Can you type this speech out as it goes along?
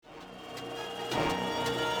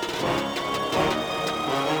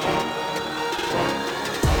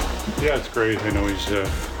Yeah, it's great. I know he's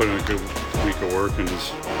put in a good week of work and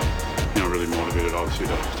is, really motivated, obviously,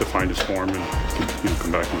 to find his form and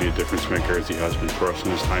come back and be a difference maker as he has been for us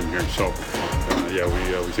in his time here. So,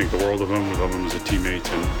 we think the world of him. We love him as a teammate,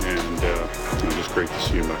 and just great to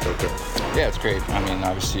see him back out there. Yeah, it's great. I mean,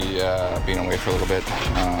 obviously, being away for a little bit,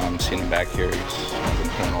 seeing him back here, he's been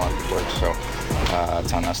doing a lot of good work. So,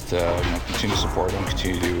 it's on us to continue to support him,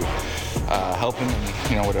 continue to help him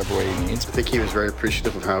in whatever way he needs. I think he was very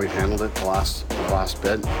appreciative of how he handled it the last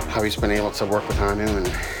bit, how he's been able to work with him, and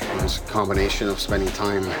his combination of spending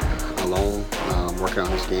time alone, working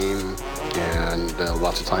on his game, and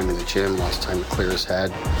lots of time in the gym, lots of time to clear his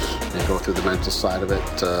head and go through the mental side of it.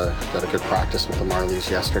 Got a good practice with the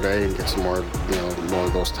Marlies yesterday and get some more, more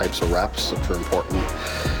of those types of reps, which are important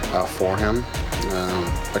for him.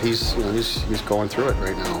 But he's going through it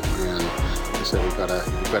right now, and like I said,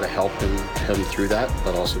 we've got to help him through that,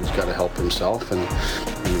 but also he's got to help himself. And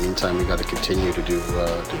in the meantime, we got to continue to do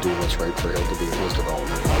what's right for him to be in his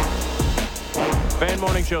development. Fan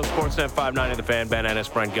Morning Show, Sportsnet 590, The Fan, Ben Ennis,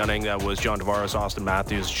 Brent Gunning. That was John Tavares, Austin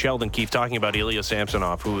Matthews, Sheldon Keefe talking about Ilya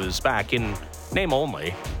Samsonov, who is back in name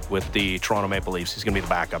only with the Toronto Maple Leafs. He's going to be the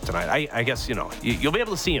backup tonight. I guess, you'll be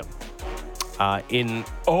able to see him in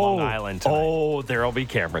Long Island tonight. Oh, there'll be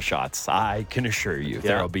camera shots. I can assure you. Yeah.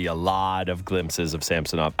 There'll be a lot of glimpses of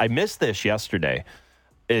Samsonov. I missed this yesterday.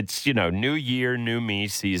 It's, new year, new me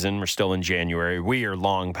season. We're still in January. We are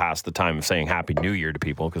long past the time of saying Happy New Year to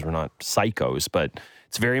people because we're not psychos, but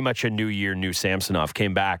it's very much a new year, new Samsonov.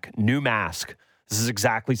 Came back, new mask. This is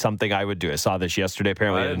exactly something I would do. I saw this yesterday.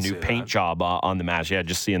 Apparently, a new paint job on the mask. Yeah,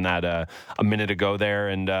 just seeing that a minute ago there.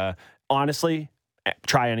 And honestly,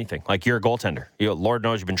 try anything. Like, you're a goaltender. Lord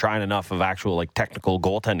knows you've been trying enough of actual technical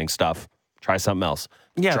goaltending stuff. Try something else.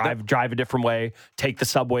 Yeah, drive a different way. Take the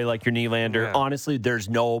subway like your Nylander. Yeah. Honestly, there's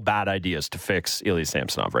no bad ideas to fix Ilya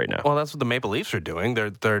Samsonov right now. Well, that's what the Maple Leafs are doing.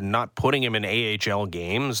 They're not putting him in AHL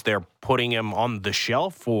games. They're putting him on the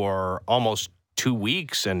shelf for almost 2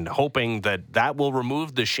 weeks and hoping that will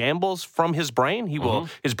remove the shambles from his brain.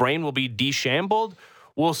 His brain will be deshambled.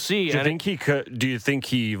 We'll see. Do you think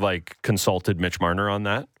he consulted Mitch Marner on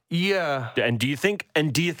that? Yeah. And do you think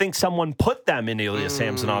someone put them in Ilya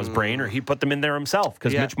Samsonov's brain, or he put them in there himself?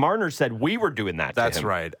 Because Mitch Marner said we were doing that. That's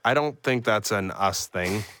right. I don't think that's an us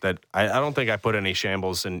thing. That I don't think I put any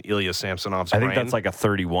shambles in Ilya Samsonov's brain. I think that's like a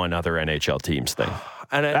 31 other NHL teams thing.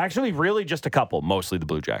 And actually, really just a couple, mostly the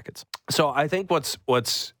Blue Jackets. So I think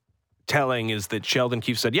what's telling is that Sheldon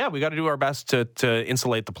Keefe said, we got to do our best to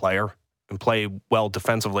insulate the player and play well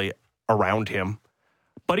defensively around him.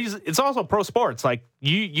 But it's also pro sports.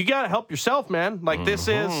 You got to help yourself, man. This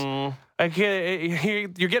is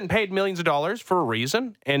you're getting paid millions of dollars for a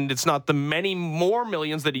reason, and it's not the many more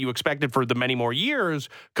millions that you expected for the many more years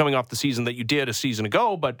coming off the season that you did a season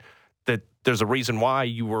ago. But that there's a reason why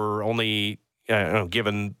you were only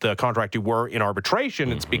given the contract you were in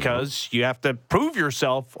arbitration. It's because you have to prove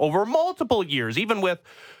yourself over multiple years, even with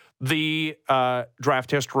the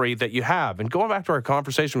draft history that you have. And going back to our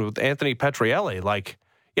conversation with Anthony Petrielli,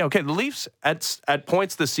 the Leafs at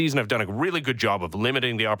points this season have done a really good job of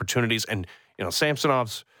limiting the opportunities. And,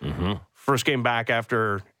 Samsonov's first game back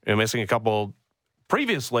after missing a couple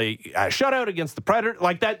previously, shutout against the Predator,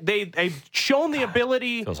 they've shown the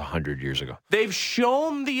ability. That was 100 years ago. They've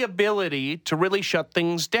shown the ability to really shut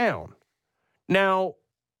things down. Now,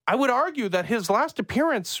 I would argue that his last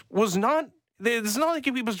appearance was not, it's not like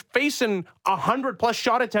he was facing 100+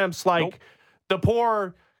 shot attempts the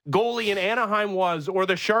poor goalie in Anaheim was, or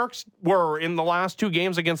the Sharks were in the last 2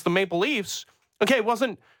 games against the Maple Leafs. Okay, it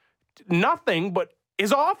wasn't nothing, but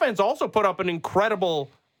his offense also put up an incredible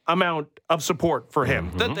amount of support for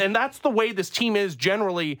him. And that's the way this team is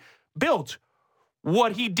generally built.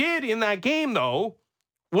 What he did in that game, though,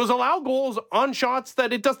 was allow goals on shots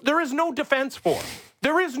that there is no defense for.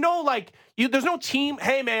 There is no, there's no team,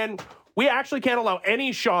 hey, man, we actually can't allow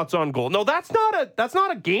any shots on goal. No, that's not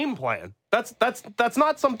a game plan. That's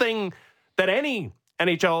not something that any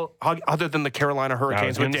NHL, other than the Carolina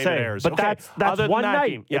Hurricanes with David Ayers. But okay, that's one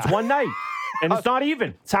night. It's one night. And it's not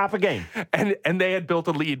even. It's half a game. And they had built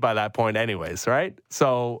a lead by that point anyways, right?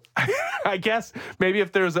 So I guess maybe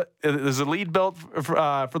if there's a lead built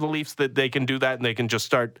for the Leafs, that they can do that and they can just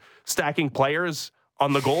start stacking players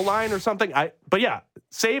on the goal line or something. But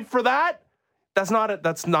save for that, that's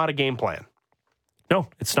not a game plan. No,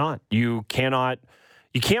 it's not. You can't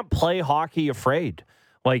play hockey afraid.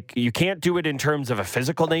 Like, you can't do it in terms of a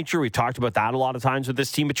physical nature. We've talked about that a lot of times with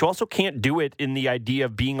this team, but you also can't do it in the idea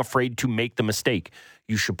of being afraid to make the mistake.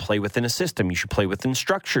 You should play within a system. You should play within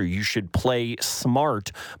structure. You should play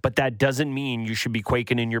smart, but that doesn't mean you should be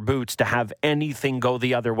quaking in your boots to have anything go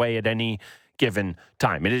the other way at any given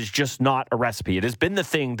time. It is just not a recipe. It has been the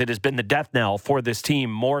thing that has been the death knell for this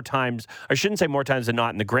team more times. I shouldn't say more times than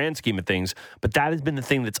not in the grand scheme of things, but that has been the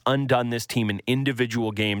thing that's undone this team in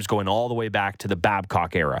individual games going all the way back to the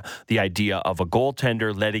Babcock era. The idea of a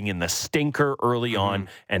goaltender letting in the stinker early on,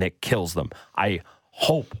 and it kills them. I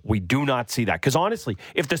hope we do not see that. Because honestly,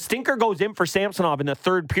 if the stinker goes in for Samsonov in the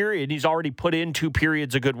third period, and he's already put in 2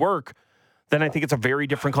 periods of good work, then I think it's a very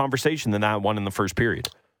different conversation than that one in the first period.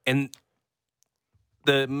 And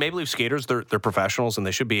the Maple Leaf skaters, they're professionals, and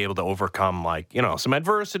they should be able to overcome, like, some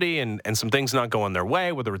adversity and some things not going their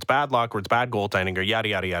way, whether it's bad luck or it's bad goaltending or yada,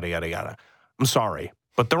 yada, yada, yada, yada. I'm sorry,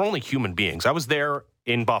 but they're only human beings. I was there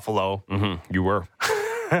in Buffalo. You were.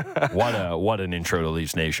 What an intro to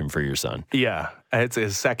Leafs Nation for your son. Yeah. It's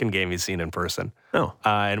his second game he's seen in person. Oh.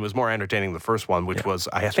 And it was more entertaining the first one, which was,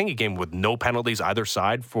 I think, a game with no penalties either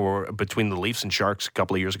side between the Leafs and Sharks a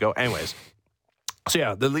couple of years ago. Anyways. So,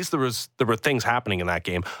 yeah, at least there were things happening in that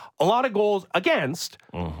game. A lot of goals against.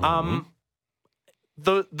 The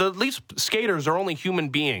Leafs skaters are only human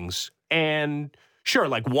beings. And sure,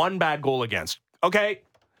 like 1 bad goal against. Okay,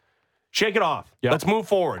 shake it off. Yep. Let's move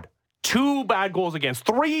forward. 2 bad goals against.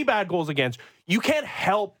 3 bad goals against. You can't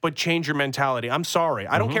help but change your mentality. I'm sorry.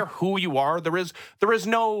 I don't care who you are. There is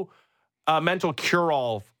no mental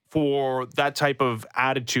cure-all for that type of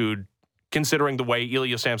attitude, considering the way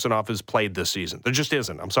Ilya Samsonov has played this season. There just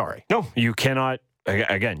isn't. I'm sorry. No, you cannot.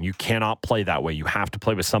 Again, you cannot play that way. You have to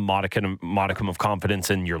play with some modicum of confidence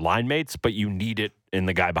in your line mates, but you need it in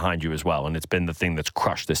the guy behind you as well. And it's been the thing that's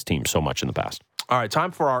crushed this team so much in the past. All right,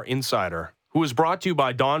 time for our Insider, who is brought to you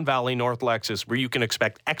by Don Valley North Lexus, where you can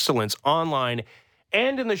expect excellence online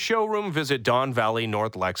and in the showroom. Visit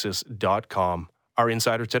DonValleyNorthLexus.com. Our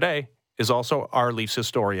Insider today is also our Leafs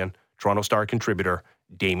historian, Toronto Star contributor,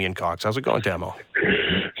 Damian Cox. How's it going, Damo?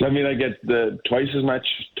 So, I mean, I get twice as much,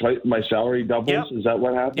 my salary doubles. Yep. Is that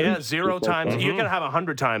what happens? Yeah, 0 times. You're going to have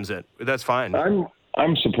 100 times it. That's fine.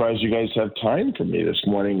 I'm surprised you guys have time for me this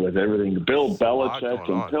morning with everything. Bill Belichick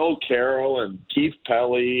and Bill Carroll and Keith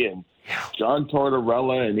Pelly and John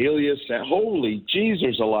Tortorella and Ilya. Holy jeez,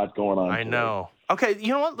 there's a lot going on. I know. Okay, you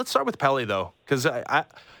know what? Let's start with Pelly, though, because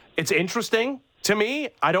it's interesting. To me,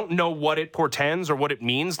 I don't know what it portends or what it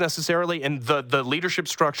means necessarily. And the leadership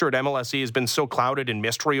structure at MLSE has been so clouded in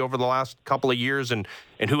mystery over the last couple of years, and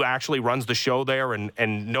who actually runs the show there, and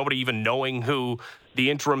nobody even knowing who the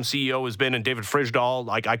interim CEO has been. And David Frijdal,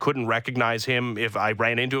 like, I couldn't recognize him if I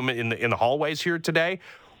ran into him in the hallways here today.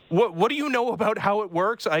 What do you know about how it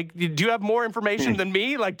works? Do you have more information than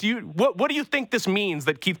me? Like, what do you think this means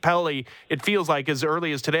that Keith Pelly, it feels like as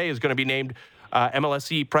early as today, is going to be named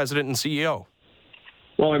MLSE president and CEO?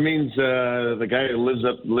 Well, it means the guy who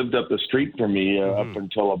lived up the street from me up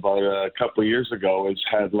until about a couple of years ago has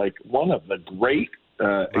had like one of the great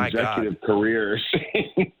executive careers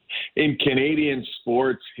in Canadian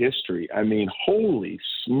sports history. I mean, holy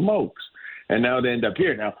smokes. And now to end up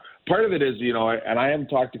here. Now, part of it is, and I haven't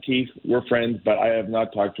talked to Keith. We're friends, but I have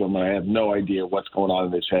not talked to him, and I have no idea what's going on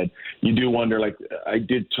in his head. You do wonder, like, I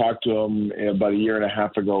did talk to him about a year and a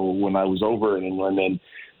half ago when I was over in England, and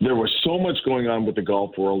there was so much going on with the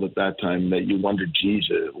golf world at that time that you wondered, geez,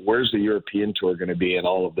 where's the European tour going to be in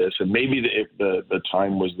all of this? And maybe the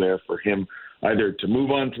time was there for him either to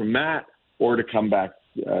move on from that or to come back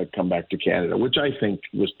to Canada, which I think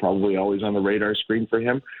was probably always on the radar screen for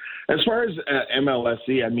him. As far as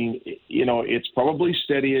MLSE, I mean, it's probably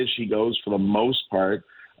steady as she goes for the most part.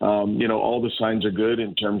 All the signs are good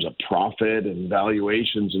in terms of profit and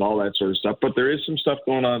valuations and all that sort of stuff. But there is some stuff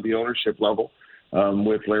going on at the ownership level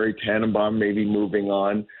with Larry Tannenbaum maybe moving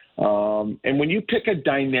on. And when you pick a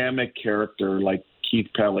dynamic character like Keith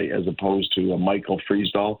Pelly as opposed to a Michael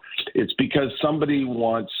Frijdal, it's because somebody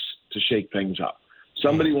wants to shake things up.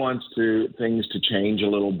 Somebody wants things to change a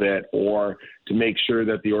little bit, or to make sure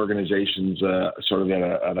that the organization's sort of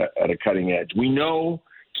at a cutting edge. We know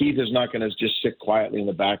Keith is not going to just sit quietly in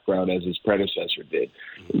the background as his predecessor did.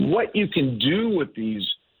 What you can do with these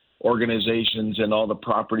organizations and all the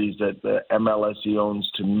properties that the MLSE owns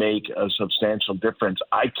to make a substantial difference,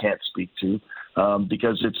 I can't speak to,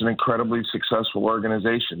 because it's an incredibly successful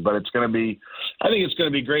organization. But I think it's going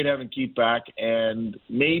to be great having Keith back, and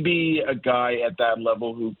maybe a guy at that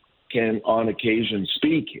level who can on occasion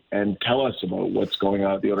speak and tell us about what's going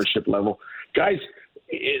on at the ownership level. Guys,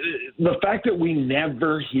 the fact that we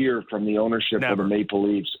never hear from the ownership of the Maple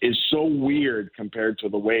Leafs is so weird compared to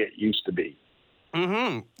the way it used to be.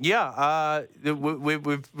 Mm-hmm. Yeah.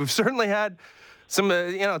 We've certainly had some,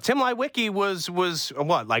 Tim Leiweke was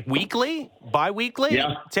what, like weekly, bi-weekly,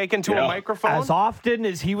 taken to a microphone? As often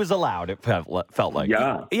as he was allowed, it felt like.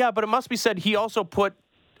 Yeah, but it must be said he also put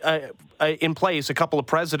in place a couple of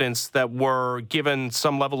presidents that were given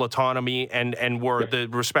some level of autonomy and were the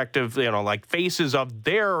respective, faces of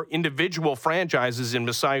their individual franchises in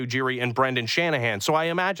Masai Ujiri and Brendan Shanahan. So I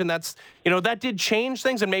imagine that's, that did change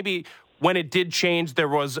things, and maybe when it did change, there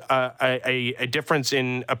was a difference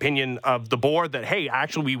in opinion of the board that, hey,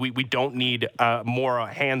 actually, we don't need more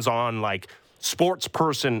hands-on, sports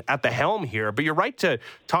person at the helm here. But you're right to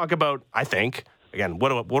talk about, I think, again,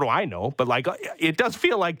 what do I know? But, it does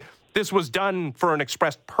feel like this was done for an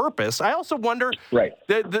expressed purpose. I also wonder,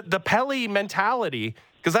 the Pelly mentality,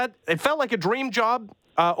 because it felt like a dream job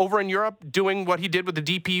over in Europe, doing what he did with the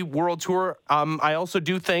DP World Tour. I also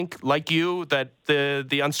do think, like you, that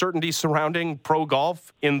the uncertainty surrounding pro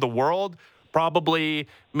golf in the world probably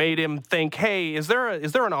made him think, hey, is there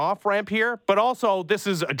an off-ramp here? But also, this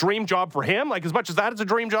is a dream job for him. As much as that is a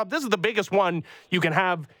dream job, this is the biggest one you can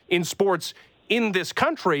have in sports in this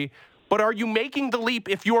country. But are you making the leap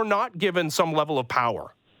if you're not given some level of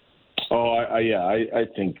power? Oh, I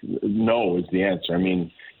think no is the answer. I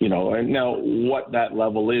mean, and now what that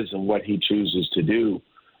level is and what he chooses to do.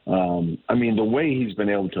 The way he's been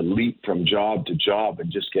able to leap from job to job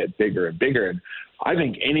and just get bigger and bigger. And I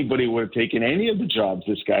think anybody would have taken any of the jobs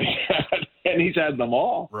this guy had, and he's had them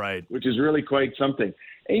all, right? Which is really quite something.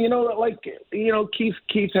 And,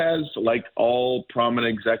 Keith has, like all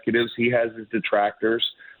prominent executives, he has his detractors,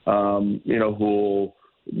 who'll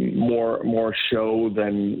more show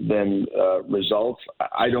than results.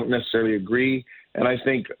 I don't necessarily agree. And I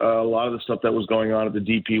think a lot of the stuff that was going on at the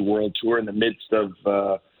DP World Tour in the midst of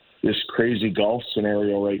this crazy golf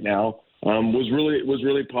scenario right now was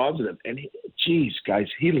really positive. And guys,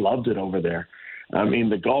 he loved it over there. I mean,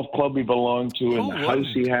 the golf club he belonged to, and the house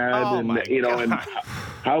he had, and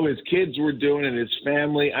how his kids were doing, and his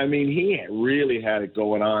family. I mean, he really had it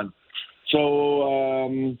going on.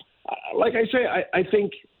 So, like I say, I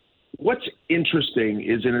think what's interesting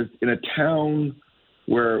is in a town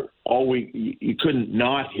where you couldn't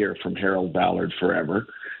not hear from Harold Ballard forever.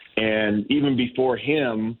 And even before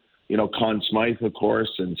him, Conn Smythe, of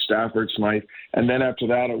course, and Stafford Smythe. And then after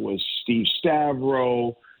that, it was Steve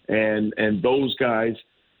Stavro and those guys.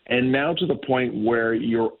 And now to the point where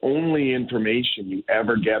your only information you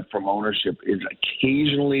ever get from ownership is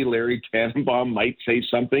occasionally Larry Tannenbaum might say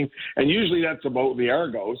something. And usually that's about the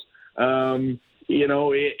Argos. We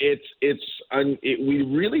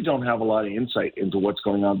really don't have a lot of insight into what's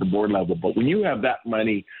going on at the board level. But when you have that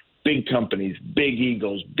many big companies, big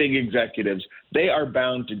egos, big executives, they are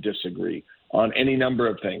bound to disagree on any number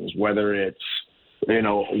of things, whether it's,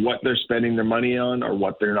 what they're spending their money on or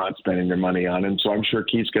what they're not spending their money on. And so I'm sure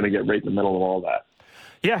Keith's going to get right in the middle of all that.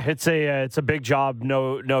 Yeah, it's a big job,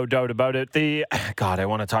 no doubt about it. I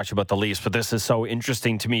want to talk to you about the Leafs, but this is so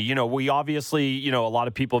interesting to me. We obviously, a lot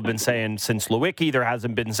of people have been saying since Leiweke, there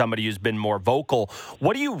hasn't been somebody who's been more vocal.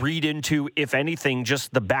 What do you read into, if anything,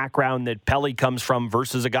 just the background that Pelly comes from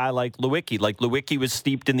versus a guy like Leiweke? Like Leiweke was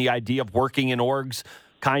steeped in the idea of working in orgs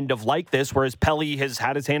kind of like this, whereas Pelly has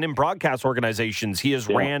had his hand in broadcast organizations. He has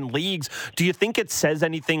ran leagues. Do you think it says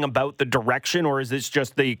anything about the direction, or is this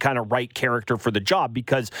just the kind of right character for the job?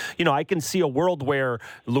 Because, I can see a world where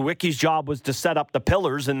Leiweke's job was to set up the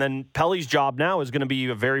pillars, and then Pelly's job now is going to be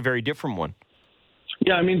a very, very different one.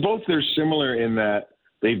 Yeah, both are similar in that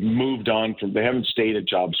they've moved on they haven't stayed at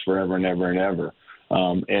jobs forever and ever and ever.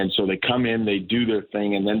 And so they come in, they do their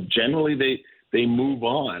thing, and then generally they move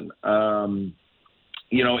on.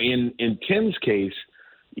 In Tim's case,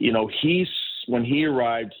 when he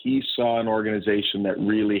arrived, he saw an organization that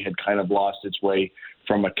really had kind of lost its way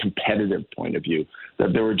from a competitive point of view.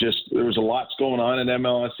 That there was a lot going on in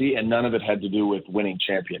MLSE, and none of it had to do with winning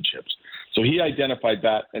championships. So he identified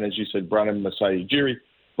that, and as you said, brought in Masai Ujiri,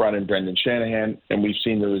 brought in Brendan Shanahan, and we've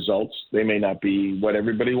seen the results. They may not be what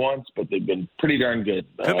everybody wants, but they've been pretty darn good.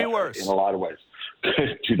 Could be worse in a lot of ways.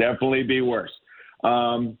 Could definitely be worse.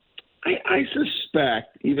 I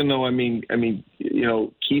suspect, even though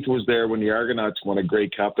Keith was there when the Argonauts won a Grey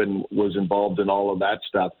Cup and was involved in all of that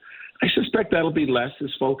stuff, I suspect that'll be less his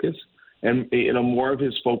focus, and more of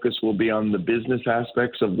his focus will be on the business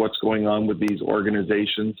aspects of what's going on with these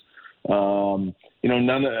organizations. The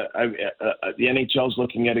NHL's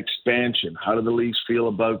looking at expansion. How do the leagues feel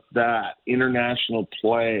about that? International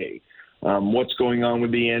play. What's going on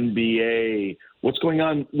with the NBA? What's going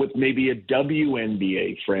on with maybe a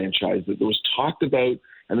WNBA franchise that was talked about,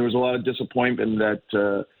 and there was a lot of disappointment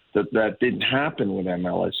that didn't happen with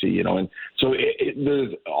MLSE, and so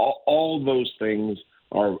there's all those things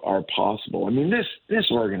are possible. I mean,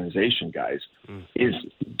 this organization, guys, is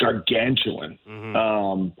gargantuan.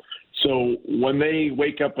 Mm-hmm. So when they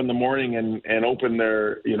wake up in the morning and open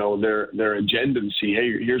their agenda and see,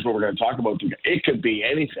 hey, here's what we're going to talk about, it could be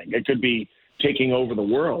anything. It could be taking over the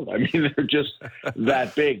world. I mean, they're just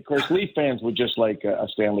that big. Of course, Leaf fans would just like a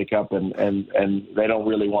Stanley Cup, and they don't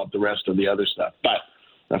really want the rest of the other stuff. But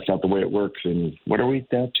that's not the way it works. And what are we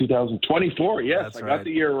now? 2024. Yes, that's I right. Got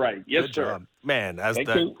the year right. Yes, Good sir. job. Man,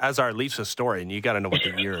 as our Leafs historian, you got to know what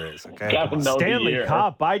the year is. Okay, Stanley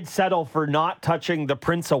Cup. I'd settle for not touching the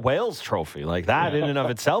Prince of Wales trophy. Like that, in and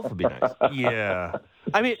of itself, would be nice. Yeah,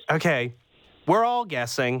 I mean, okay, we're all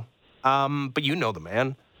guessing, but you know the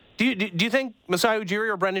man. Do you think Masai Ujiri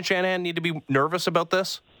or Brendan Shanahan need to be nervous about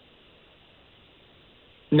this?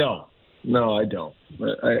 No, I don't.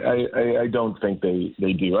 I don't think they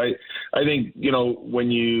do. I think,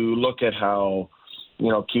 when you look at how,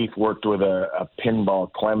 Keith worked with a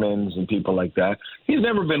Pinball Clemens and people like that, he's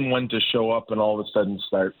never been one to show up and all of a sudden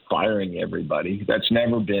start firing everybody. That's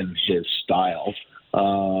never been his style.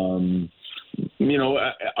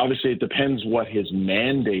 Obviously it depends what his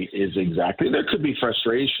mandate is exactly. There could be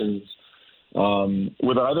frustrations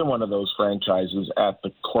with either one of those franchises at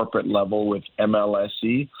the corporate level with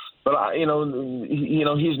MLSE. But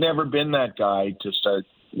he's never been that guy to start,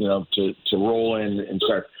 to roll in and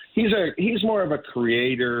start. He's more of a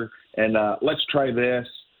creator, and let's try this.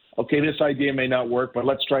 Okay, this idea may not work, but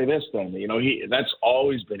let's try this then. That's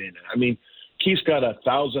always been in it. I mean, Keith's got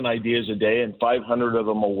 1,000 ideas a day, and 500 of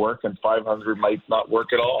them will work, and 500 might not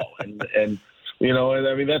work at all. And I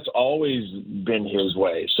mean, that's always been his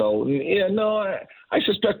way. So I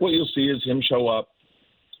suspect what you'll see is him show up.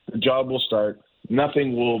 The job will start.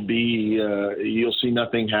 Nothing will be, you'll see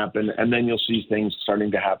nothing happen, and then you'll see things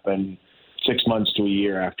starting to happen 6 months to a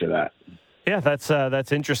year after that. Yeah,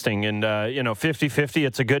 that's interesting. And 50-50,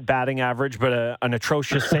 it's a good batting average, but an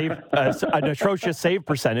atrocious save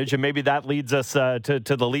percentage, and maybe that leads us to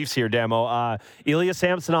the Leafs here, Damo. Ilya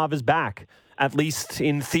Samsonov is back. At least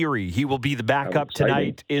in theory, he will be the backup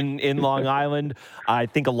tonight in Long Island. I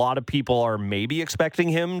think a lot of people are maybe expecting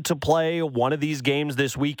him to play one of these games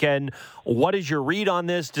this weekend. What is your read on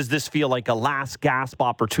this? Does this feel like a last gasp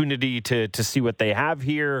opportunity to see what they have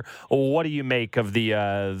here? What do you make of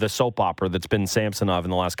the soap opera that's been Samsonov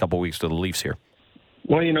in the last couple of weeks to the Leafs here?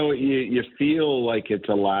 Well, you feel like it's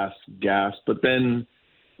a last gasp, but then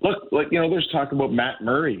look, there's talk about Matt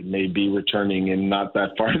Murray may be returning in not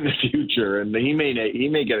that far in the future, and he may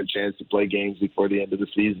get a chance to play games before the end of the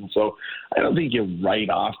season. So I don't think you write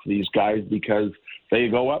off these guys because they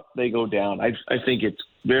go up, they go down. I think it's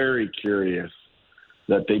very curious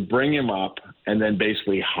that they bring him up and then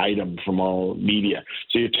basically hide him from all media.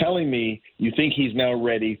 So you're telling me you think he's now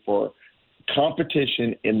ready for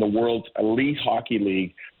competition in the world's elite hockey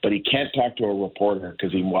league, but he can't talk to a reporter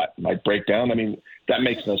because he might break down? I mean, that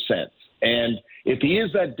makes no sense. And if he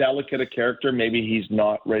is that delicate a character, maybe he's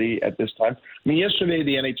not ready at this time. I mean, yesterday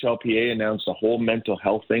the NHLPA announced a whole mental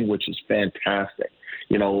health thing, which is fantastic.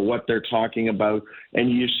 What they're talking about.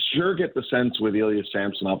 And you sure get the sense with Ilya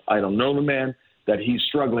Samsonov, I don't know the man, that he's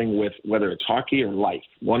struggling with whether it's hockey or life,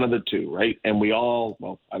 one of the two, right? And we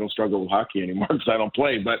all, I don't struggle with hockey anymore because I don't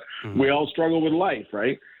play, but we all struggle with life,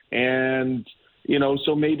 right? And,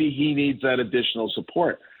 so maybe he needs that additional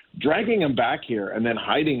support. Dragging him back here and then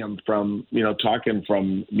hiding him from, talking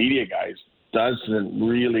from media guys doesn't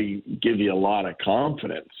really give you a lot of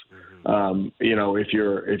confidence. If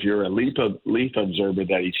you're a Leaf observer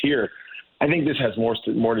that he's here, I think this has more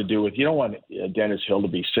to do with, you don't want Dennis Hill to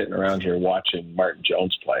be sitting around here watching Martin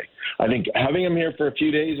Jones play. I think having him here for a few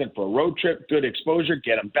days and for a road trip, good exposure,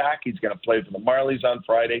 get him back. He's going to play for the Marlies on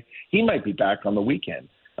Friday. He might be back on the weekend.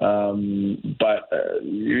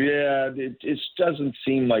 It just doesn't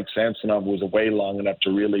seem like Samsonov was away long enough to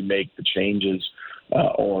really make the changes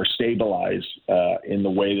or stabilize in the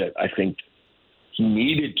way that I think he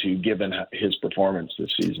needed to, given his performance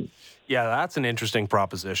this season. Yeah, that's an interesting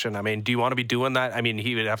proposition. I mean, do you want to be doing that? I mean,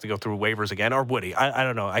 he would have to go through waivers again, or would he? I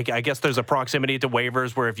don't know. I guess there's a proximity to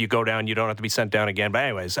waivers where if you go down, you don't have to be sent down again. But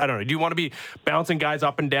anyways, I don't know. Do you want to be bouncing guys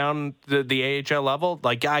up and down the AHL level?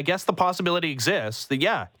 Like, I guess the possibility exists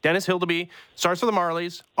that, Dennis Hildeby starts for the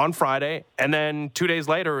Marlies on Friday, and then 2 days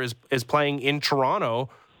later is playing in Toronto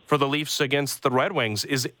for the Leafs against the Red Wings.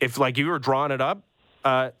 If you were drawing it up,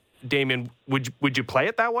 Damien, would you play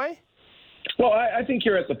it that way? Well, I think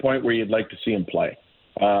you're at the point where you'd like to see him play.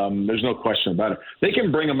 There's no question about it. They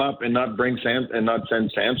can bring him up and not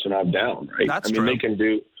send Samsonov down, right? That's true. They can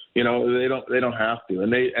do. They don't have to,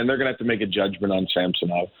 and they're going to have to make a judgment on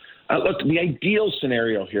Samsonov. Look, the ideal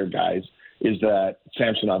scenario here, guys, is that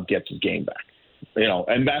Samsonov gets his game back.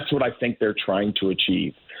 And that's what I think they're trying to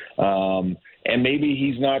achieve. And maybe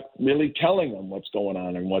he's not really telling them what's going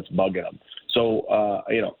on and what's bugging them. So,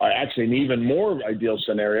 actually, an even more ideal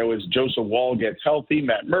scenario is Joseph Wall gets healthy,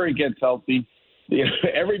 Matt Murray gets healthy,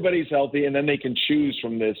 everybody's healthy, and then they can choose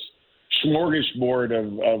from this smorgasbord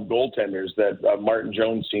of goaltenders that Martin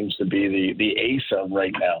Jones seems to be the ace of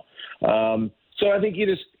right now. So I think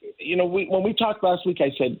when we talked last week,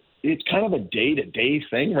 I said it's kind of a day-to-day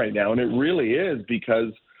thing right now, and it really is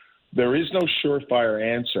because there is no surefire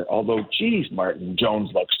answer, although, geez, Martin Jones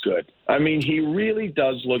looks good. I mean, he really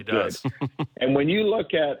does look good. And when you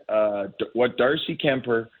look at what Darcy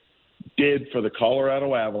Kemper did for the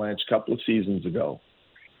Colorado Avalanche a couple of seasons ago,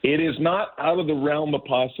 it is not out of the realm of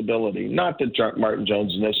possibility, not that Martin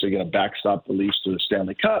Jones is necessarily going to backstop the Leafs to the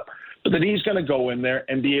Stanley Cup, but that he's going to go in there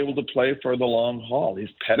and be able to play for the long haul. His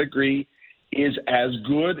pedigree is as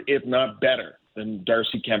good, if not better, than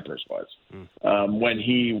Darcy Kemper's was when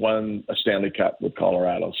he won a Stanley Cup with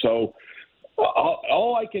Colorado. So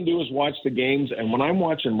all I can do is watch the games, and when I'm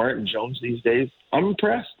watching Martin Jones these days, I'm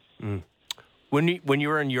impressed. When you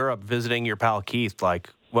were in Europe visiting your pal Keith,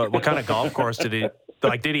 what kind of golf course did he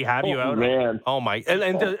have you out? Man. Oh my!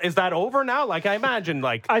 And is that over now? I imagine.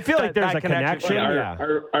 I feel like there's a connection.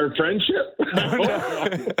 Our friendship.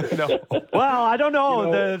 No. Well, I don't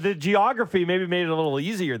know. The geography maybe made it a little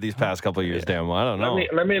easier these past couple of years. Damn, well, I don't know.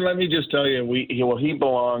 Let me just tell you, he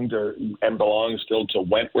belonged and belongs still to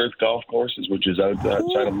Wentworth Golf Courses, which is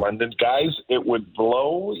outside of London. Guys, it would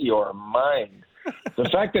blow your mind. The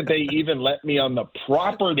fact that they even let me on the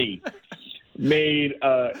property made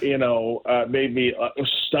me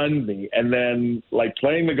stunned me, and then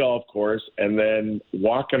playing the golf course and then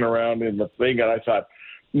walking around in the thing, and I thought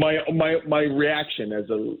my reaction as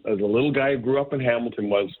a little guy who grew up in Hamilton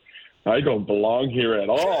was, I don't belong here at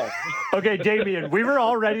all. Okay, Damien, we were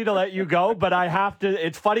all ready to let you go, but I have to.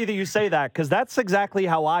 It's funny that you say that because that's exactly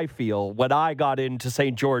how I feel when I got into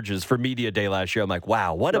St. George's for Media Day last year. I'm like,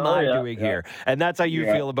 wow, what am I doing here? And that's how you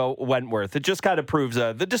feel about Wentworth. It just kind of proves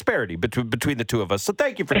the disparity between the two of us. So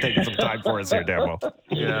thank you for taking some time for us here, Damo.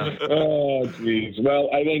 Yeah. Oh, geez. Well,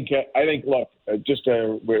 I think. Look, just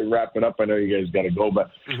to wrap it up. I know you guys got to go, but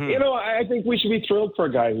I think we should be thrilled for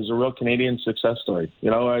a guy who's a real Canadian success story.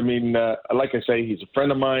 Like I say, he's a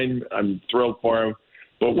friend of mine. I'm thrilled for him.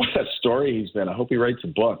 But what a story he's been. I hope he writes a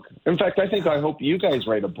book. In fact, I hope you guys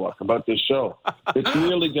write a book about this show. It's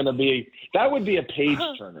really going to be – that would be a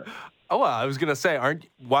page-turner. Oh, well, I was going to say,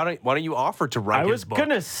 why don't you offer to write his book? I was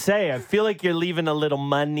going to say, I feel like you're leaving a little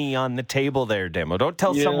money on the table there, Demo. Don't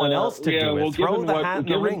tell someone else to do it. Throw the hat in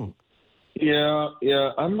the ring. Yeah,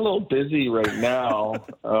 I'm a little busy right now.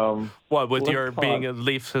 What, with your being a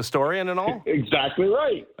Leafs historian and all? Exactly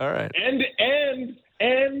right. All right.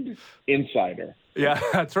 And insider. Yeah,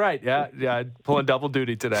 that's right. Yeah, pulling double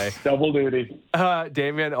duty today. Double duty.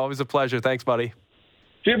 Damien, always a pleasure. Thanks, buddy.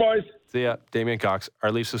 See you, boys. See ya. Damien Cox,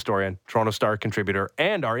 our Leafs historian, Toronto Star contributor,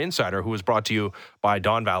 and our insider, who was brought to you by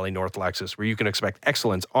Don Valley North Lexus, where you can expect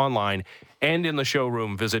excellence online and in the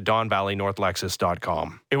showroom. Visit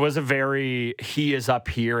DonValleyNorthLexus.com. It was a very he is up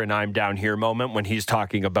here and I'm down here moment when he's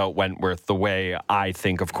talking about Wentworth. The way I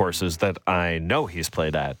think, of course, is that I know he's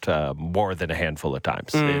played at more than a handful of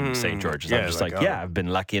times in St. George's. I'm just I've been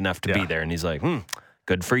lucky enough to be there. And he's like,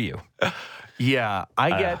 good for you. Yeah,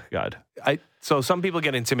 So some people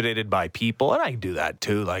get intimidated by people, and I do that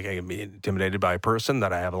too. I can be intimidated by a person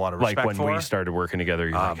that I have a lot of respect for. Like when we started working together,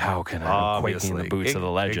 you're like, how can I quake in the boots of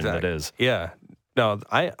the legend that is? Yeah. No,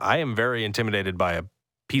 I am very intimidated by a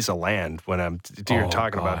piece of land when you're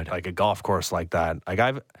talking about a golf course like that.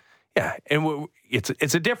 And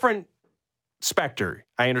it's a different specter.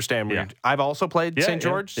 I understand. I've also played St.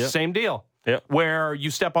 George, same deal. Yeah. Where you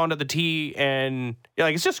step onto the tee and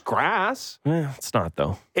it's just grass. It's not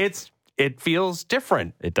though. It feels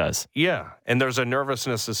different. It does. Yeah. And there's a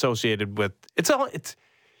nervousness associated with it's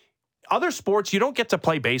other sports. You don't get to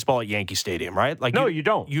play baseball at Yankee Stadium, right? No, you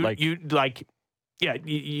don't.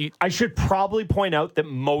 I should probably point out that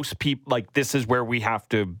most people, this is where we have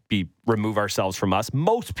to remove ourselves from us.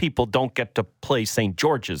 Most people don't get to play St.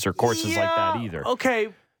 George's or courses like that either. Okay.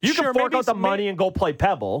 You can fork out the money and go play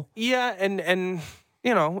Pebble. Yeah, and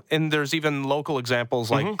there's even local examples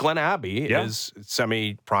like Glen Abbey is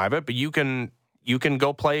semi-private, but you can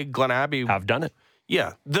go play Glen Abbey. I've done it.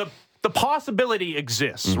 Yeah, the possibility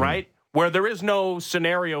exists, right? where there is no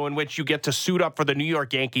scenario in which you get to suit up for the New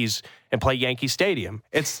York Yankees and play Yankee Stadium.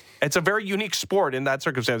 It's a very unique sport in that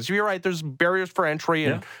circumstance. You're right, there's barriers for entry,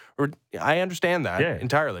 and I understand that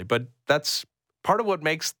entirely, but that's part of what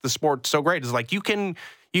makes the sport so great is like you can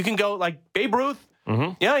go like Babe Ruth.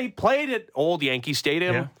 He played at old Yankee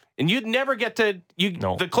Stadium, and you'd never get to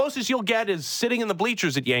the closest you'll get is sitting in the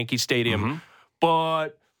bleachers at Yankee Stadium.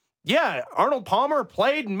 But Arnold Palmer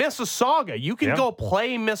played Mississauga. You can go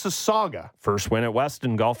play Mississauga. First win at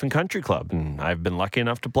Weston Golf and Country Club, and I've been lucky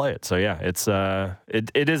enough to play it. So it's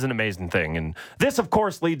it is an amazing thing. And this, of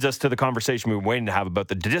course, leads us to the conversation we were waiting to have about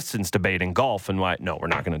the distance debate in golf. And why? No, we're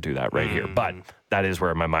not going to do that right here. But that is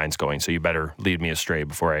where my mind's going. So you better lead me astray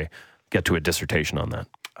before I get to a dissertation on that.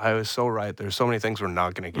 I was so right. There's so many things we're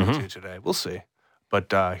not going to get to today. We'll see.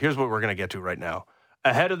 But here's what we're going to get to right now.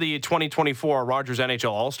 Ahead of the 2024 Rogers NHL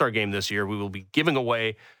All-Star Game this year, we will be giving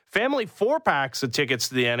away family 4-packs of tickets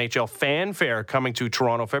to the NHL Fan Fair coming to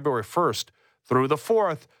Toronto February 1st through the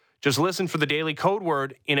 4th. Just listen for the daily code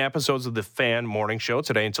word in episodes of the Fan Morning Show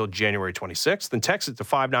today until January 26th. Then text it to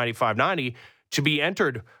 590-590 to be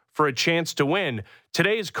entered for a chance to win.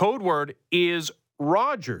 Today's code word is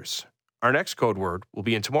Rogers. Our next code word will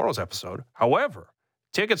be in tomorrow's episode. However,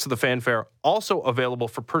 tickets to the Fan Fair also available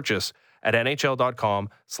for purchase at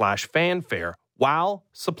nhl.com/fanfare while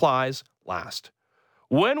supplies last.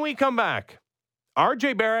 When we come back,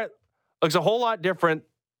 RJ Barrett looks a whole lot different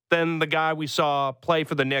than the guy we saw play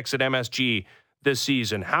for the Knicks at MSG this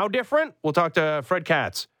season. How different? We'll talk to Fred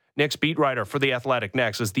Katz, Knicks beat writer for The Athletic,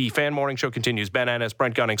 next as the Fan Morning Show continues. Ben Ennis,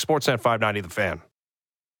 Brent Gunning, Sportsnet 590 The Fan.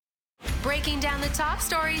 Breaking down the top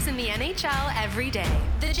stories in the NHL every day.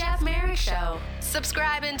 The Jeff Merrick Show.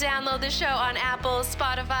 Subscribe and download the show on Apple,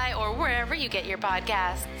 Spotify, or wherever you get your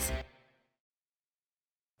podcasts.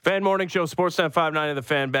 Fan Morning Show, Sportsnet 590 The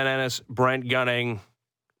Fan, Ben Ennis, Brent Gunning.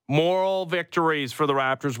 Moral victories for the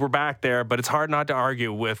Raptors. We're back there, but it's hard not to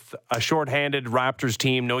argue with a shorthanded Raptors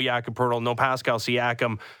team. No Jakob Poeltl, no Pascal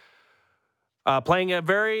Siakam. Playing a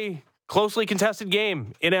very closely contested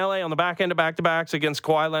game in LA on the back end of back-to-backs against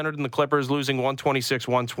Kawhi Leonard and the Clippers, losing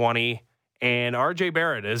 126-120. And RJ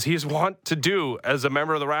Barrett, as he's wont to do as a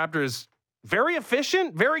member of the Raptors, very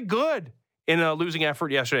efficient, very good in a losing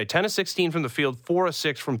effort yesterday. 10 of 16 from the field, 4 of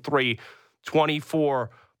 6 from 3, 24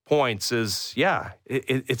 points.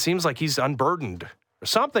 It seems like he's unburdened.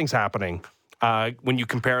 Something's happening when you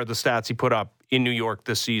compare the stats he put up in New York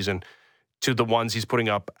this season to the ones he's putting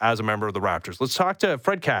up as a member of the Raptors. Let's talk to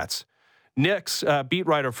Fred Katz, Knicks beat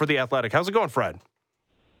writer for The Athletic. How's it going, Fred?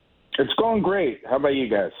 It's going great. How about you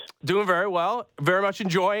guys? Doing very well. Very much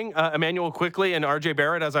enjoying Emmanuel Quickley and RJ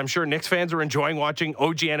Barrett, as I'm sure Knicks fans are enjoying watching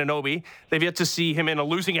OG Anunoby. They've yet to see him in a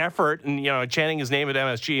losing effort and chanting his name at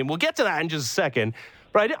MSG. And we'll get to that in just a second.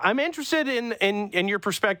 But I'm interested in your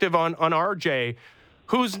perspective on RJ,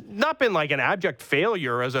 who's not been like an abject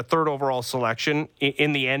failure as a third overall selection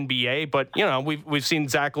in the NBA. But, we've seen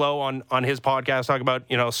Zach Lowe on his podcast talk about,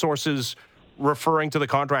 sources referring to the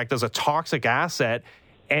contract as a toxic asset.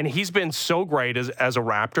 And he's been so great as a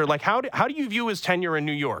Raptor. Like, how do you view his tenure in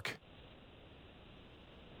New York?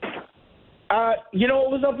 It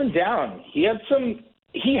was up and down. He had some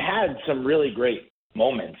really great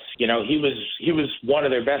moments. He was one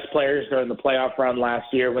of their best players during the playoff run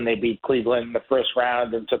last year when they beat Cleveland in the first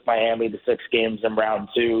round and took Miami to 6 games in round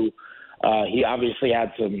 2. He obviously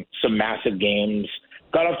had some massive games.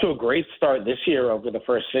 Got off to a great start this year over the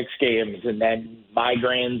first 6 games, and then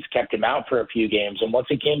migraines kept him out for a few games. And once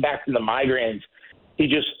he came back from the migraines,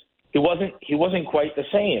 he wasn't quite the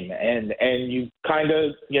same. And you kind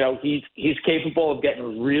of, he's capable of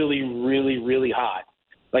getting really, really, really hot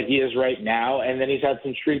like he is right now. And then he's had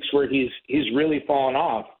some streaks where he's really fallen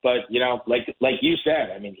off. But, like you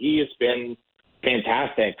said, I mean, he has been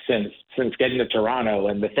fantastic since getting to Toronto.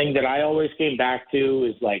 And the thing that I always came back to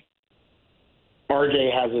is like,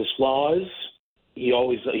 RJ has his flaws. He's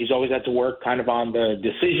always had to work kind of on the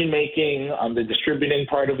decision making, on the distributing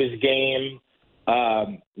part of his game,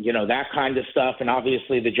 that kind of stuff. And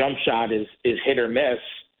obviously the jump shot is hit or miss,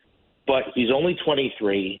 but he's only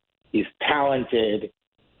 23. He's talented.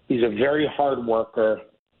 He's a very hard worker.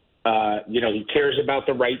 He cares about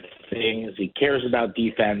the right things. He cares about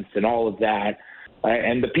defense and all of that.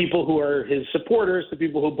 And the people who are his supporters, the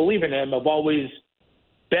people who believe in him, have always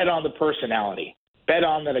bet on the personality. Bet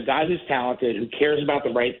on that a guy who's talented, who cares about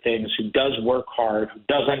the right things, who does work hard, who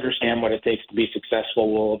does understand what it takes to be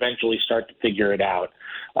successful, will eventually start to figure it out.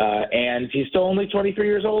 And he's still only 23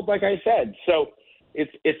 years old, like I said. So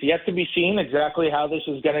It's yet to be seen exactly how this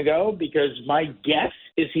is going to go, because my guess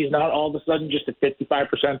is he's not all of a sudden just a 55%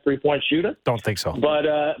 3-point shooter. Don't think so.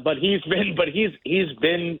 But he's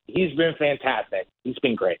been fantastic. He's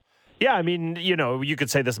been great. Yeah, I mean, you could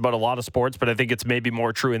say this about a lot of sports, but I think it's maybe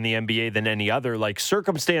more true in the NBA than any other. Like,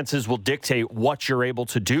 circumstances will dictate what you're able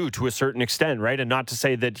to do to a certain extent, right? And not to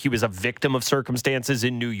say that he was a victim of circumstances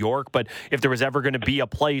in New York, but if there was ever going to be a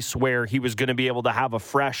place where he was going to be able to have a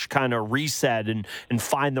fresh kind of reset and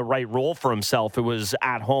find the right role for himself, it was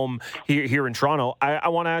at home here in Toronto. I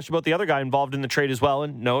want to ask you about the other guy involved in the trade as well,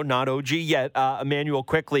 and no, not OG yet, Emmanuel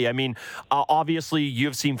Quickley. I mean, obviously,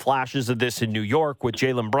 you've seen flashes of this in New York with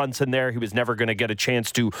Jalen Brunson there. He was never going to get a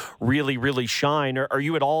chance to really, really shine. Are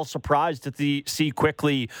you at all surprised to see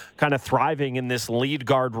Quickley kind of thriving in this lead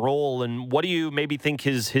guard role? And what do you maybe think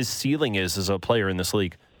his ceiling is as a player in this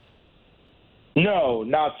league? No,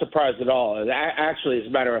 not surprised at all. Actually, as a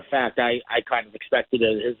matter of fact, I kind of expected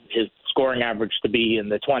his scoring average to be in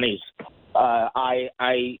the 20s.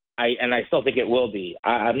 And I still think it will be.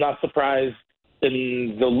 I'm not surprised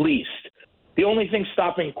in the least. The only thing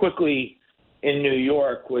stopping Quickley in New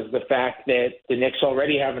York was the fact that the Knicks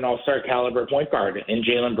already have an all-star caliber point guard in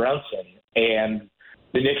Jalen Brunson, and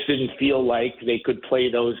the Knicks didn't feel like they could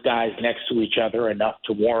play those guys next to each other enough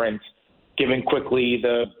to warrant giving Quickley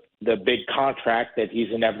the big contract that he's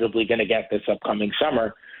inevitably going to get this upcoming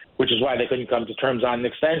summer, which is why they couldn't come to terms on an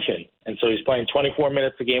extension. And so he's playing 24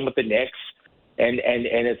 minutes a game with the Knicks, and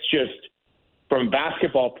it's just, from a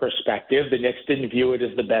basketball perspective, the Knicks didn't view it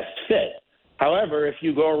as the best fit. However, if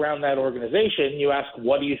you go around that organization, you ask,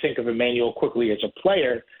 what do you think of Emmanuel Quickley as a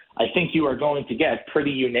player? I think you are going to get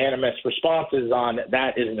pretty unanimous responses on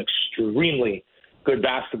that is an extremely good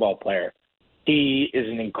basketball player. He is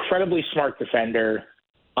an incredibly smart defender.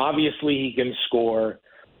 Obviously, he can score.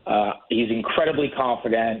 He's incredibly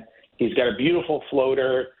confident. He's got a beautiful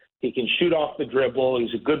floater. He can shoot off the dribble.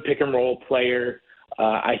 He's a good pick-and-roll player.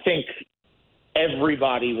 I think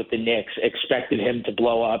everybody with the Knicks expected him to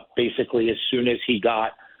blow up basically as soon as he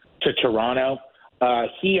got to Toronto.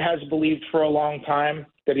 He has believed for a long time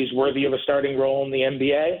that he's worthy of a starting role in the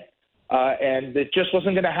NBA, and it just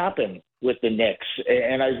wasn't going to happen with the Knicks.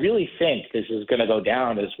 And I really think this is going to go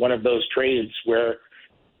down as one of those trades where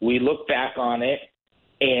we look back on it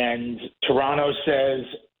and Toronto says,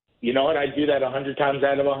 you know what, I'd do that 100 times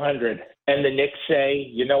out of 100. And the Knicks say,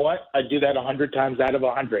 you know what, I'd do that 100 times out of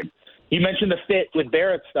 100. You mentioned the fit with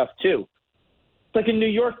Barrett stuff, too. It's like in New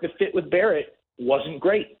York, the fit with Barrett wasn't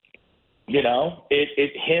great. You know,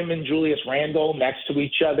 him and Julius Randle next to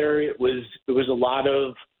each other, it was a lot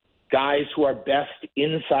of guys who are best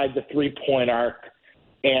inside the three-point arc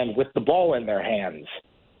and with the ball in their hands.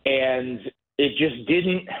 And it just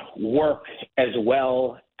didn't work as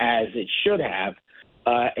well as it should have.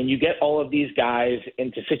 And you get all of these guys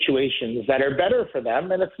into situations that are better for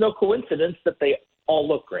them, and it's no coincidence that they all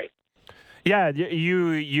look great. Yeah,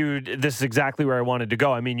 this is exactly where I wanted to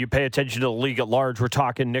go. I mean, you pay attention to the league at large. We're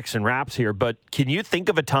talking Knicks and Raps here, but can you think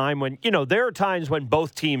of a time when, there are times when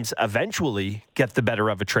both teams eventually get the better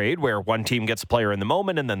of a trade where one team gets a player in the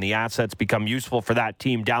moment and then the assets become useful for that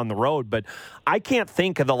team down the road. But I can't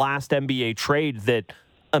think of the last NBA trade that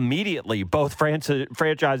immediately both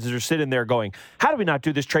franchises are sitting there going, how did we not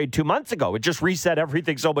do this trade 2 months ago? It just reset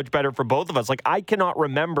everything so much better for both of us. Like, I cannot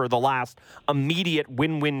remember the last immediate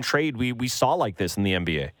win-win trade we saw like this in the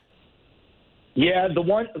NBA. Yeah, the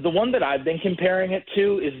one that I've been comparing it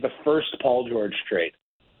to is the first Paul George trade.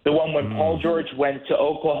 The one when Paul George went to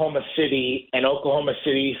Oklahoma City and Oklahoma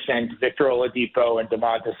City sent Victor Oladipo and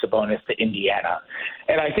Domantas Sabonis to Indiana.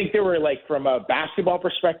 And I think they were, like, from a basketball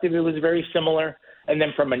perspective, it was very similar. And then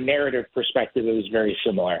from a narrative perspective, it was very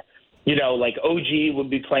similar. Like OG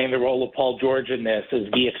would be playing the role of Paul George in this as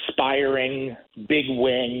the expiring big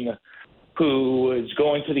wing who is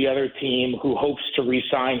going to the other team, who hopes to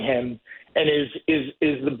re-sign him, and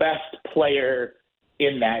is the best player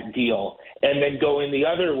in that deal. And then going the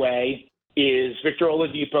other way is Victor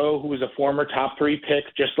Oladipo, who was a former top 3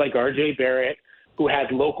 pick, just like RJ Barrett, who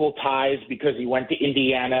had local ties because he went to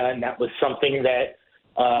Indiana, and that was something that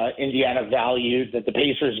Indiana valued, that the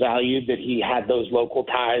Pacers valued, that he had those local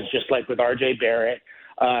ties, just like with RJ Barrett,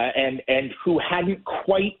 and who hadn't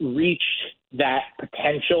quite reached that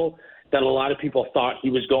potential that a lot of people thought he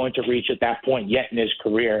was going to reach at that point yet in his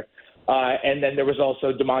career. And then there was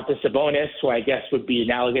also Domantas Sabonis, who I guess would be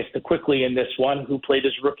analogous to Quickley in this one, who played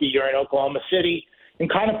his rookie year in Oklahoma City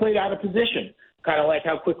and kind of played out of position, kind of like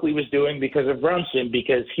how Quickley was doing because of Brunson,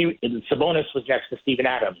 because Sabonis was next to Steven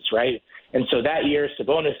Adams, right? And so that year,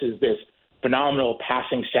 Sabonis is this phenomenal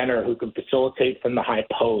passing center who can facilitate from the high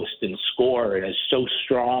post and score and is so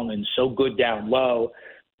strong and so good down low.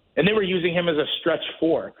 And they were using him as a stretch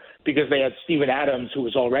 4 because they had Steven Adams, who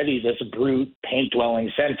was already this brute,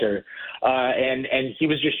 paint-dwelling center. And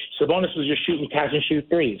Sabonis was just shooting catch-and-shoot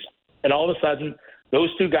threes. And all of a sudden, those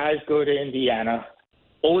two guys go to Indiana.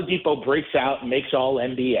 Oladipo breaks out and makes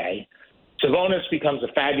All-NBA. Sabonis becomes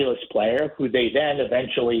a fabulous player who they then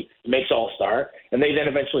eventually makes All-Star, and they then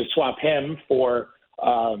eventually swap him for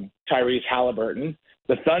Tyrese Halliburton.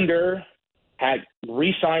 The Thunder had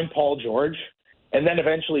re-signed Paul George and then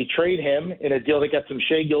eventually trade him in a deal that gets them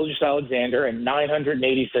Shai Gilgeous-Alexander and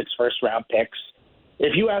 986 first-round picks.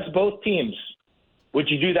 If you ask both teams, would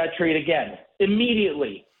you do that trade again?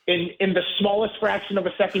 Immediately, in the smallest fraction of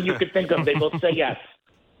a second you could think of, they both say yes.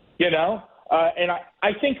 You know? And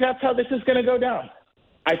I think that's how this is going to go down.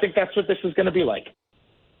 I think that's what this is going to be like.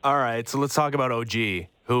 All right, so let's talk about OG,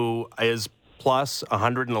 who is plus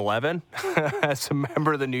 111 as a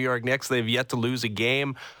member of the New York Knicks. They've yet to lose a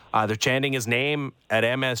game. They're chanting his name at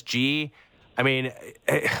MSG. I mean,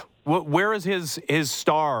 where is his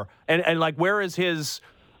star? And like, where is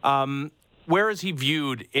he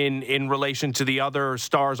viewed in relation to the other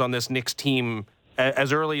stars on this Knicks team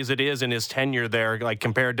as early as it is in his tenure there, like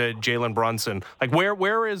compared to Jalen Brunson? Like,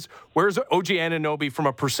 where's OG Anunoby from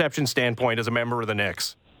a perception standpoint as a member of the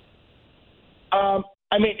Knicks?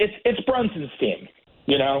 I mean, it's Brunson's team.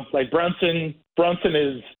 You know, like Brunson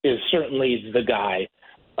is certainly the guy.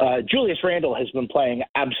 Julius Randle has been playing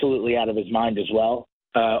absolutely out of his mind as well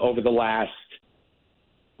over the last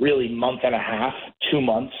really month and a half, 2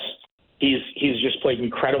 months. He's just played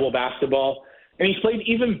incredible basketball, and he's played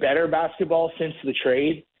even better basketball since the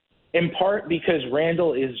trade, in part because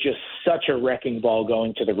Randle is just such a wrecking ball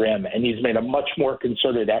going to the rim, and he's made a much more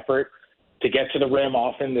concerted effort to get to the rim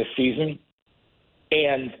often this season.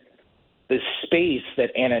 And the space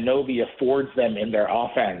that Anunoby affords them in their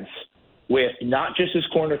offense, with not just his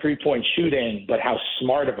corner three-point shooting, but how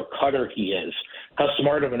smart of a cutter he is, how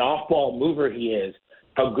smart of an off-ball mover he is,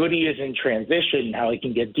 how good he is in transition, how he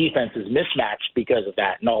can get defenses mismatched because of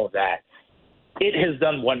that and all of that. It has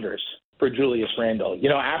done wonders for Julius Randle. You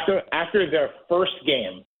know, after their first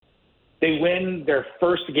game, they win their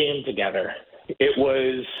first game together. It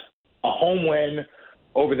was a home win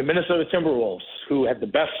over the Minnesota Timberwolves, who had the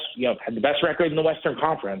best record in the Western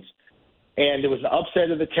Conference. And it was an upset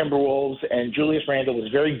of the Timberwolves, and Julius Randle was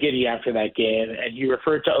very giddy after that game, and he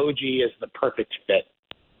referred to OG as the perfect fit.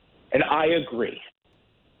 And I agree.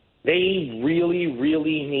 They really,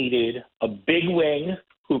 really needed a big wing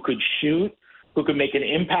who could shoot, who could make an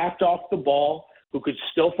impact off the ball, who could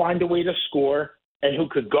still find a way to score, and who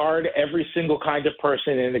could guard every single kind of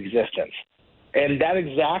person in existence. And this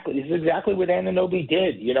is exactly what Anunoby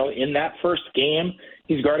did. You know, in that first game,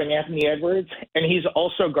 he's guarding Anthony Edwards, and he's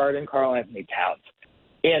also guarding Karl Anthony Towns.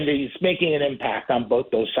 And he's making an impact on both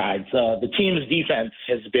those sides. The team's defense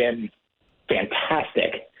has been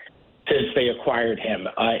fantastic since they acquired him.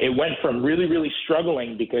 It went from really, really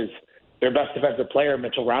struggling because their best defensive player,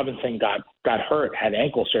 Mitchell Robinson, got hurt, had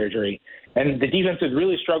ankle surgery. And the defense has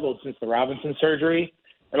really struggled since the Robinson surgery.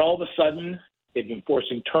 And all of a sudden, they've been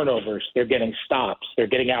forcing turnovers. They're getting stops. They're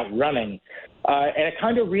getting out running. And it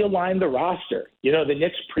kind of realigned the roster. You know, the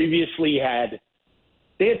Knicks previously had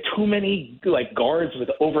too many guards with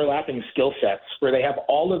overlapping skill sets where they have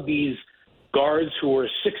all of these guards who are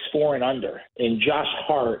 6'4" and under, and Josh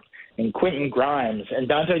Hart and Quentin Grimes and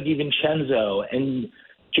Dante DiVincenzo and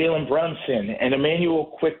Jalen Brunson and Emmanuel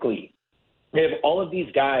Quickley. They have all of these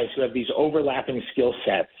guys who have these overlapping skill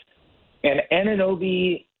sets. And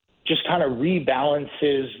Anunoby just kind of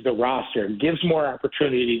rebalances the roster, gives more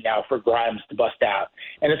opportunity now for Grimes to bust out.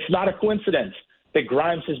 And it's not a coincidence that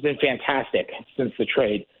Grimes has been fantastic since the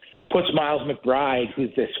trade. Puts Miles McBride,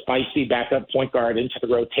 who's this feisty backup point guard, into the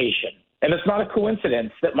rotation. And it's not a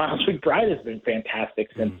coincidence that Miles McBride has been fantastic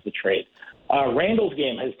since the trade. Randall's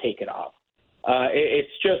game has taken off.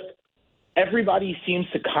 It's just everybody seems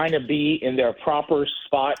to kind of be in their proper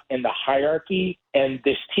spot in the hierarchy, and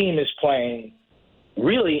this team is playing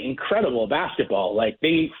really incredible basketball. Like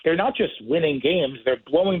they're not just winning games; they're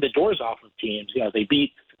blowing the doors off of teams. You know, they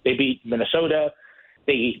beat Minnesota,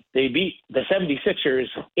 they beat the 76ers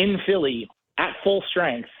in Philly at full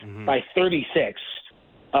strength by 36.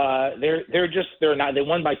 They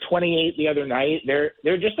won by 28 the other night.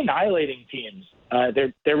 They're just annihilating teams.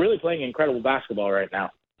 They're really playing incredible basketball right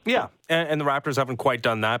now. Yeah, and the Raptors haven't quite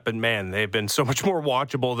done that, but man, they've been so much more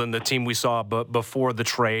watchable than the team we saw before the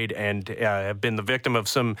trade, and have been the victim of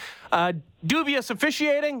some dubious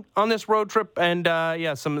officiating on this road trip, and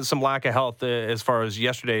some lack of health as far as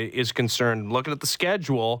yesterday is concerned. Looking at the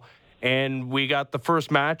schedule, And we got the first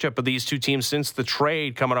matchup of these two teams since the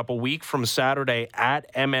trade coming up a week from Saturday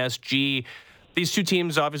at MSG. These two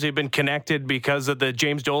teams obviously have been connected because of the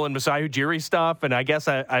James Dolan, Masai Ujiri stuff, and I guess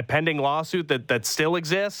a pending lawsuit that still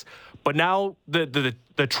exists. But now the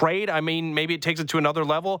trade, I mean, maybe it takes it to another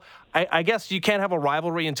level. I guess you can't have a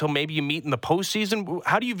rivalry until maybe you meet in the postseason.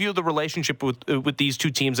 How do you view the relationship with these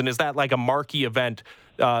two teams, and is that like a marquee event,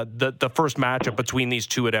 the first matchup between these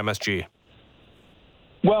two at MSG?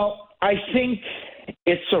 Well, I think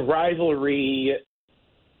it's a rivalry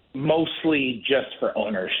mostly just for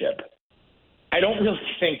ownership. I don't really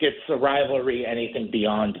think it's a rivalry anything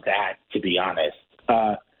beyond that, to be honest.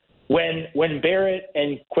 When Barrett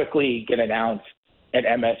and Quickly get announced at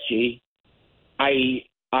MSG,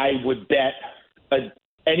 I would bet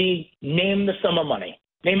name the sum of money.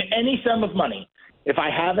 Name any sum of money. If I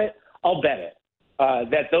have it, I'll bet it.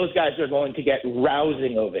 That those guys are going to get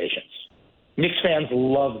rousing ovations. Knicks fans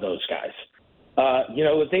love those guys.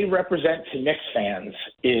 What they represent to Knicks fans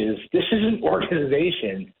is this is an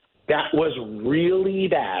organization that was really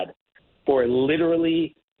bad for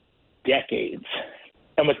literally decades.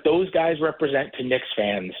 And what those guys represent to Knicks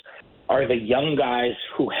fans are the young guys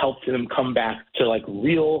who helped them come back to like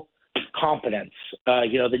real competence.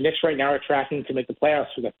 The Knicks right now are tracking to make the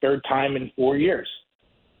playoffs for the third time in 4 years.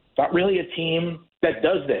 It's not really a team that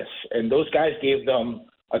does this. And those guys gave them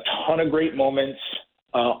a ton of great moments,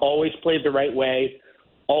 always played the right way,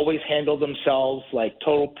 always handled themselves like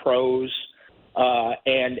total pros,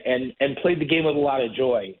 and played the game with a lot of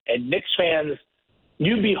joy. And Knicks fans,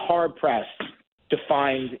 you'd be hard-pressed to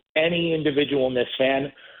find any individual Knicks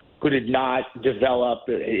fan who did not develop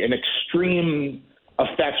an extreme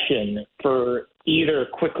affection for either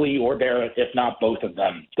Quickly or Barrett, if not both of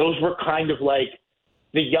them. Those were kind of like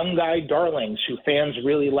the young guy darlings who fans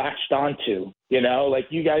really latched onto. Like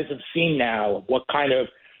you guys have seen now what kind of,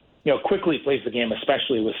 Quickly plays the game,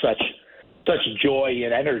 especially with such joy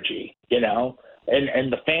and energy,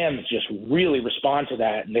 and the fans just really respond to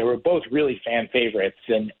that. And they were both really fan favorites.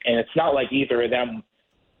 And it's not like either of them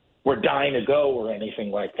were dying to go or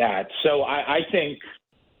anything like that. So I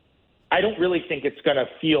don't really think it's going to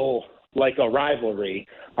feel like a rivalry,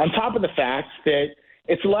 on top of the fact that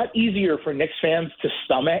it's a lot easier for Knicks fans to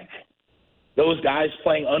stomach those guys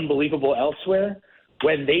playing unbelievable elsewhere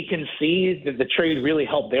when they can see that the trade really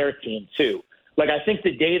helped their team too. Like, I think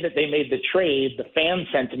the day that they made the trade, the fan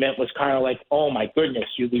sentiment was kind of like, oh my goodness,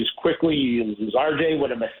 you lose Quickly, you lose RJ,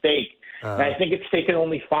 what a mistake. And I think it's taken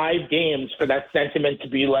only 5 games for that sentiment to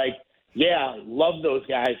be like, yeah, love those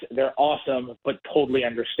guys. They're awesome, but totally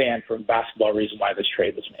understand for basketball reason why this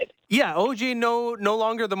trade was made. Yeah, OG no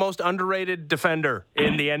longer the most underrated defender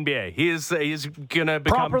in the NBA. He's gonna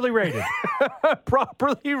become properly rated.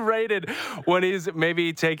 Properly rated when he's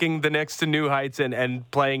maybe taking the Knicks to new heights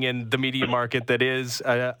and playing in the media market that is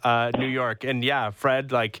New York. And yeah,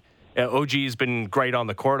 Fred, OG's been great on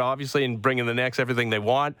the court, obviously, and bringing the Knicks everything they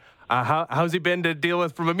want. How's he been to deal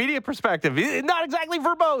with from a media perspective? Not exactly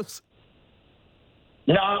verbose.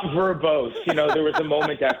 Not verbose. There was a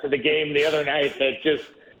moment after the game the other night that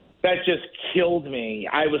just killed me.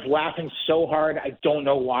 I was laughing so hard. I don't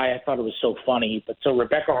know why. I thought it was so funny. But so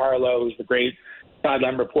Rebecca Harlow, who's the great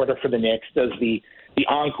sideline reporter for the Knicks, does the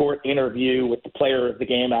on-court interview with the player of the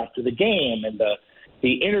game after the game. And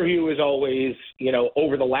the interview is always,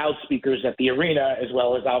 over the loudspeakers at the arena as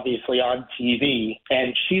well as obviously on TV.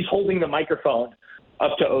 And she's holding the microphone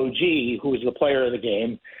up to OG, who is the player of the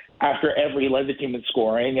game. After every led the team in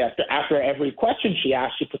scoring, after every question she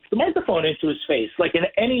asks, she puts the microphone into his face, like in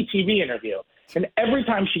any TV interview. And every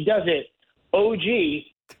time she does it, OG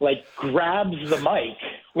grabs the mic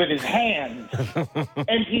with his hands,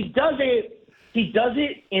 and he does it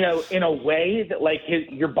in a way that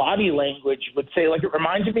your body language would say. Like, it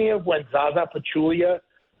reminded me of when Zaza Pachulia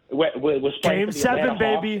was playing Game for the 7, Atlanta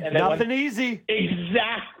baby, Hawks, nothing easy.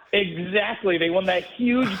 Exactly. They won that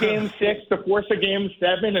huge Game 6 to force a Game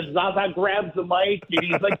 7, and Zaza grabs the mic and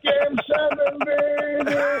he's like, Game 7,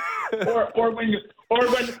 baby. Or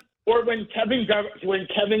when Kevin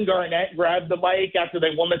Garnett grabbed the mic after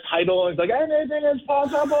they won the title and he's like, anything is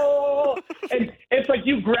possible. And it's like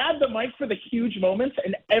you grab the mic for the huge moments,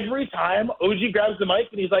 and every time OG grabs the mic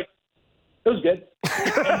and he's like, it was good.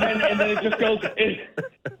 and then it just goes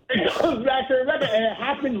back to Rebecca, and it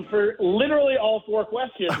happened for literally all 4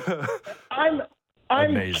 questions. I'm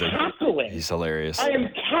Amazing. cackling. He's hilarious. I am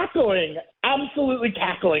cackling, absolutely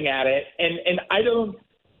cackling at it, and I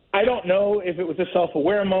don't know if it was a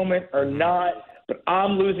self-aware moment or not, but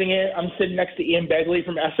I'm losing it. I'm sitting next to Ian Begley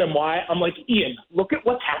from SMY. I'm like, Ian, look at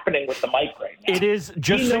what's happening with the mic right now. It is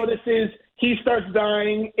just. He notices. He starts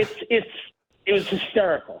dying. It's It was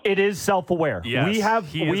hysterical. It is self-aware. Yes, we have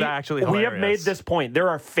actually we have made hilarious. this point. There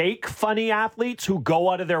are fake funny athletes who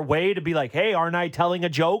go out of their way to be like, "Hey, aren't I telling a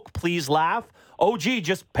joke? Please laugh." OG,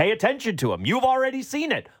 just pay attention to him. You've already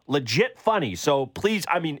seen it. Legit funny. So please,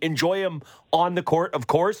 enjoy him on the court, of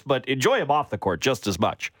course, but enjoy him off the court just as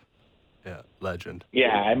much. Yeah, legend.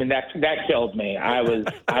 Yeah, that killed me. I was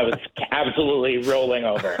absolutely rolling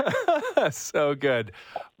over. So good.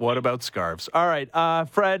 What about scarves? All right,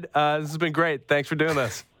 Fred, this has been great. Thanks for doing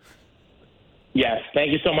this. Yes,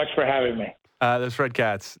 thank you so much for having me. There's Fred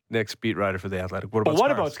Katz, Knicks beat writer for The Athletic.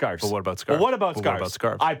 What about scarves? What But about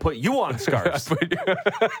scarves? I put you on scarves.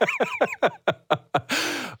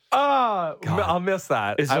 I'll miss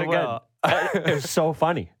that. It's I so will. good. It's so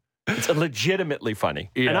funny. It's legitimately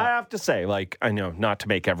funny. And I have to say, I know not to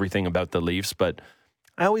make everything about the Leafs, but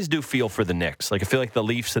I always do feel for the Knicks. I feel like the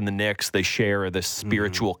Leafs and the Knicks, they share this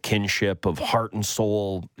spiritual kinship of heart and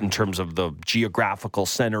soul in terms of the geographical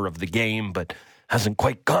center of the game, but hasn't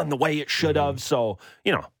quite gone the way it should have. So,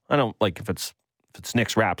 I don't if it's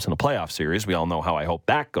Knicks Raps in a playoff series, we all know how I hope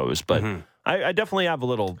that goes, but I definitely have a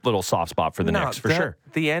little soft spot for the Knicks for sure.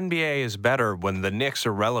 The NBA is better when the Knicks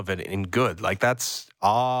are relevant and good. That's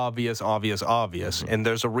obvious. And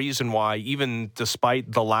there's a reason why, even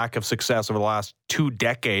despite the lack of success over the last 2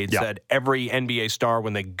 decades, that every NBA star,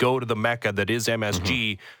 when they go to the Mecca that is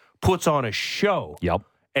MSG, puts on a show. Yep.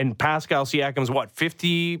 And Pascal Siakam's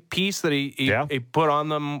 50 piece that he put on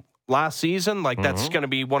them last season? That's going to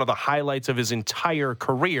be one of the highlights of his entire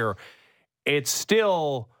career. It's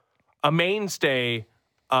still a mainstay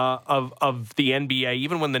of the NBA,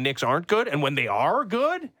 even when the Knicks aren't good. And when they are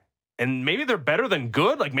good, and maybe they're better than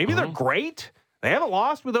good, maybe they're great. They haven't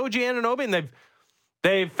lost with OG Anunoby, and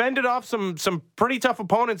they've fended off some pretty tough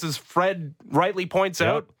opponents, as Fred rightly points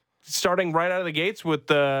out, starting right out of the gates with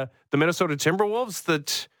the Minnesota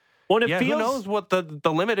Timberwolves. Who knows what the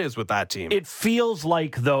limit is with that team? It feels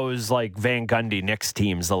like those Van Gundy Knicks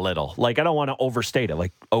teams a little. I don't want to overstate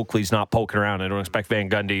it. Oakley's not poking around. I don't expect Van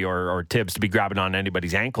Gundy or Tibbs to be grabbing on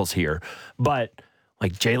anybody's ankles here. But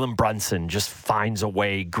Jalen Brunson just finds a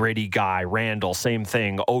way. Gritty guy. Randall, same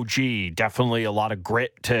thing. OG, definitely a lot of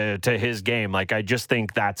grit to his game. I just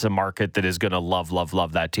think that's a market that is going to love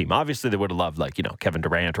that team. Obviously, they would have loved Kevin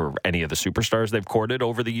Durant or any of the superstars they've courted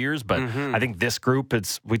over the years. But I think this group,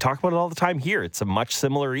 we talk about it all the time here. It's a much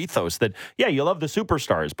similar ethos that, you love the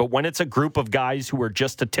superstars. But when it's a group of guys who are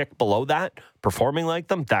just a tick below that, performing like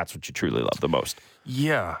them, that's what you truly love the most.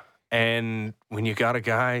 Yeah. And when you got a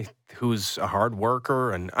guy who's a hard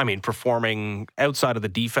worker and, performing outside of the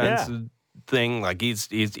defense thing,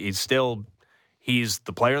 he's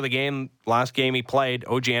the player of the game. Last game he played,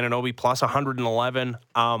 OG Anunoby plus 111.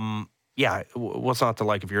 What's not to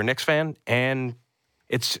like if you're a Knicks fan? And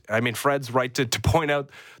Fred's right to point out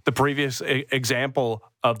the previous example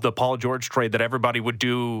of the Paul George trade that everybody would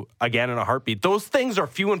do again in a heartbeat. Those things are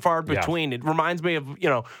few and far between. It reminds me of,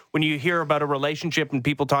 when you hear about a relationship and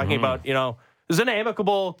people talking about, there's an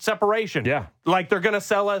amicable separation. Yeah. They're going to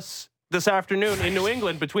sell us this afternoon in New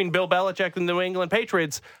England between Bill Belichick and the New England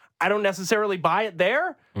Patriots. I don't necessarily buy it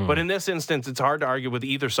there, but in this instance, it's hard to argue with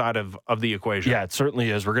either side of the equation. Yeah, it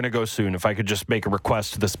certainly is. We're going to go soon. If I could just make a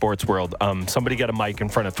request to the sports world, somebody get a mic in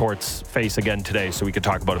front of Tort's face again today so we could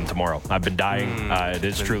talk about him tomorrow. I've been dying. It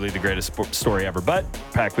is truly the greatest story ever. But the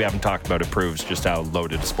fact we haven't talked about it proves just how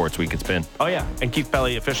loaded a sports week it's been. Oh, yeah. And Keith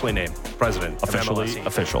Pelley officially named president Officially of MLSE.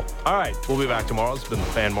 official. All right. We'll be back tomorrow. It's been the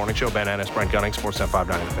Fan Morning Show. Ben Ennis, Brent Gunning, Sports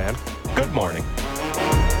 559 The Fan. Good morning.